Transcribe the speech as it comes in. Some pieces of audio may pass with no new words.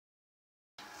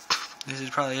This is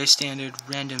probably a standard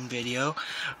random video,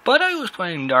 but I was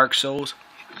playing Dark Souls.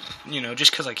 You know,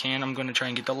 just because I can, I'm going to try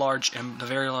and get the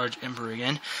very large Emperor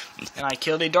again. And I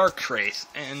killed a darkwraith,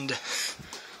 and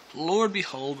Lord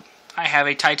behold, I have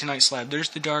a titanite slab. There's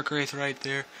the darkwraith right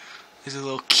there. There's a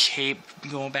little cape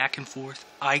going back and forth.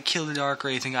 I killed a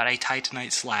darkwraith and got a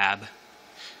titanite slab.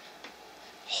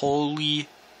 Holy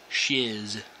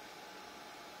shiz.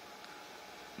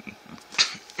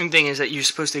 And the thing is that you're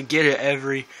supposed to get it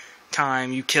every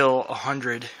time you kill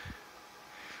 100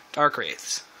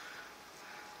 darkwraiths.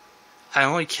 I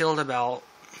only killed about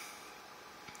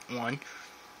 1,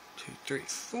 2, 3,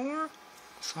 4,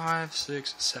 5,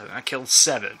 6, 7. I killed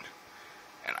 7.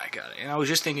 And I got it. And I was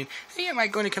just thinking, hey, am I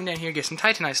going to come down here and get some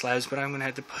titanite slabs, but I'm going to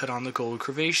have to put on the gold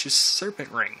curvaceous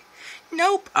serpent ring.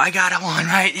 Nope, I got one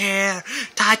right there.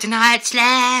 Titanite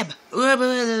slab.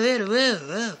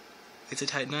 It's a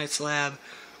titanite slab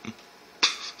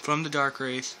from the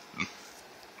darkwraith.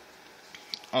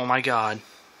 Oh my god.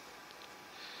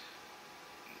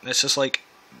 It's just like,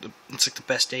 it's like the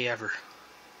best day ever.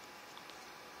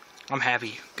 I'm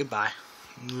happy. Goodbye.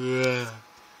 Yeah.